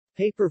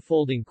Paper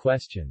folding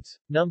questions.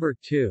 Number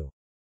 2.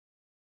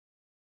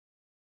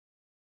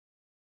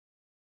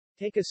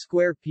 Take a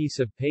square piece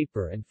of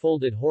paper and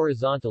fold it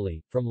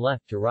horizontally, from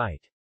left to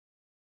right.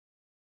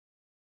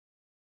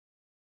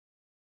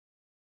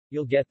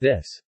 You'll get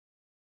this.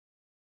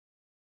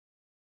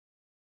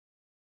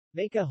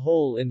 Make a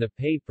hole in the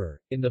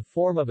paper, in the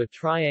form of a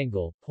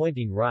triangle,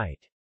 pointing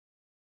right.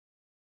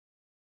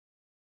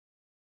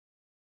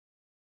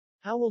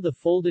 How will the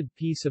folded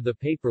piece of the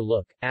paper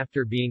look,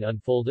 after being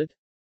unfolded?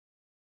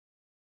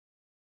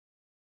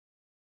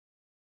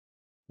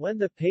 When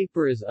the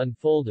paper is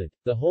unfolded,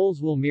 the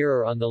holes will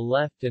mirror on the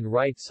left and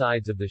right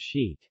sides of the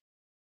sheet.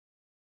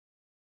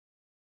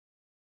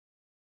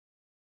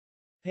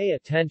 Pay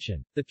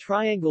attention. The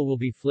triangle will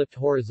be flipped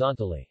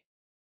horizontally.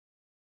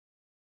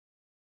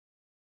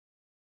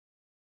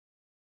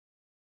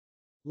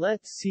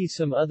 Let's see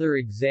some other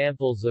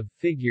examples of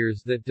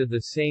figures that do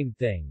the same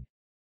thing.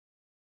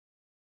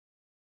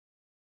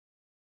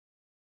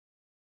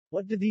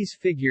 What do these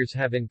figures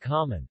have in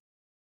common?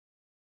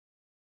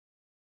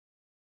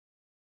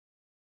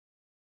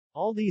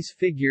 All these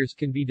figures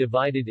can be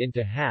divided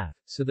into half,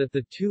 so that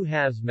the two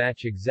halves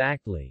match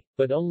exactly,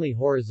 but only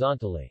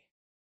horizontally.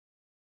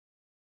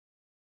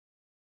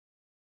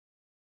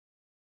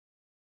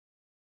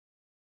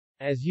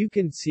 As you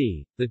can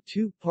see, the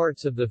two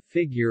parts of the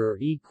figure are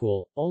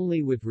equal,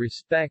 only with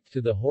respect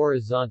to the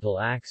horizontal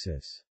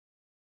axis.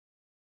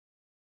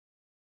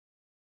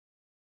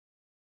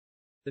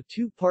 The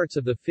two parts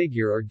of the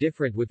figure are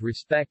different with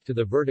respect to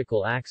the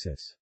vertical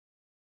axis.